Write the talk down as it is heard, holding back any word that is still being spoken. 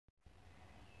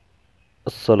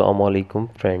Assalamu alaikum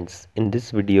friends. In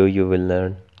this video you will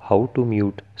learn how to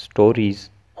mute stories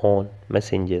on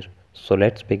Messenger. So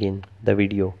let's begin the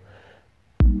video.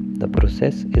 The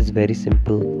process is very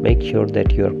simple. Make sure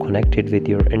that you are connected with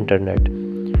your internet.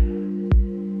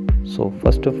 So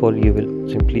first of all you will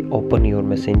simply open your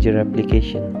Messenger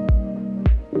application.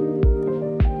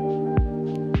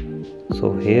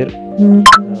 So here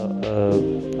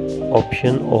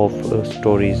option of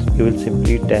stories, you will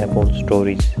simply tap on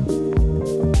stories.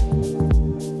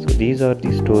 So these are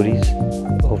the stories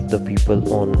of the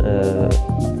people on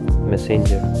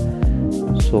Messenger.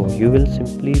 So you will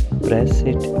simply press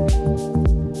it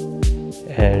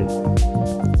and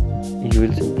you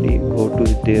will simply go to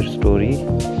their story.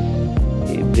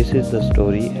 This is the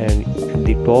story, and at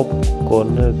the top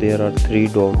corner there are three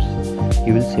dots.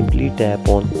 You will simply tap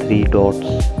on three dots.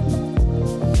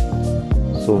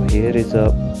 So here is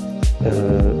a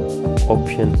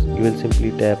options. You will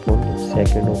simply tap on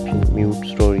second option, mute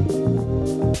story.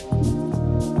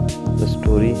 The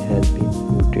story has been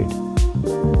muted.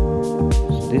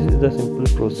 So this is the simple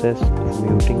process of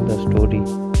muting the story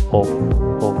of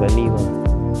anyone,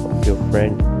 of your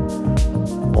friend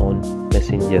on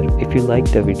Messenger. If you like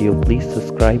the video, please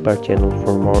subscribe our channel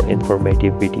for more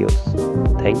informative videos.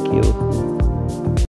 Thank you.